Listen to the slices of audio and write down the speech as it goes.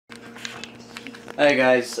Hey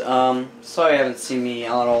guys, sorry you haven't seen me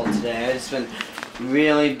at all today. I've just been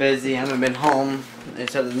really busy, haven't been home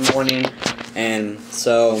except in the morning, and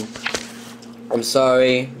so I'm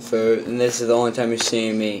sorry and this is the only time you're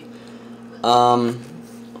seeing me.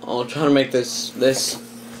 I'll try to make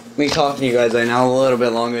me talking to you guys right now a little bit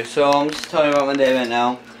longer. So I'm just telling you about my day right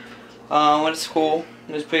now. Went to school,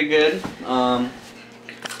 it was pretty good.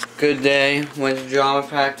 Good day, went to drama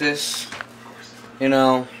practice, you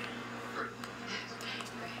know.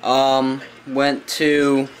 Went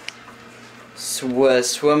to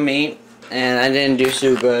swim meet, and I didn't do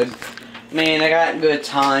so good. I mean, I got good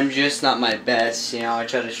times, just not my best. You know, I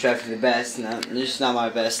tried to strive for the best, and just not my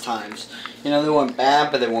best times. You know, they weren't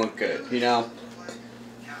bad, but they weren't good. You know,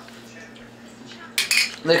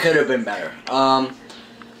 they could have been better.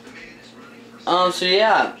 So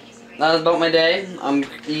yeah, that was about my day. I'm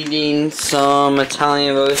eating some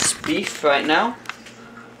Italian roast beef right now.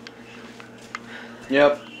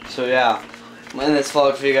 Yep. So yeah, I'm ending this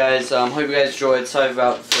vlog for you guys. Hope you guys enjoyed. Sorry for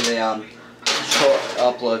the short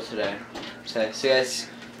upload today. So see you guys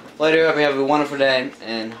later. Hope you have a wonderful day,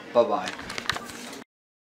 and bye bye.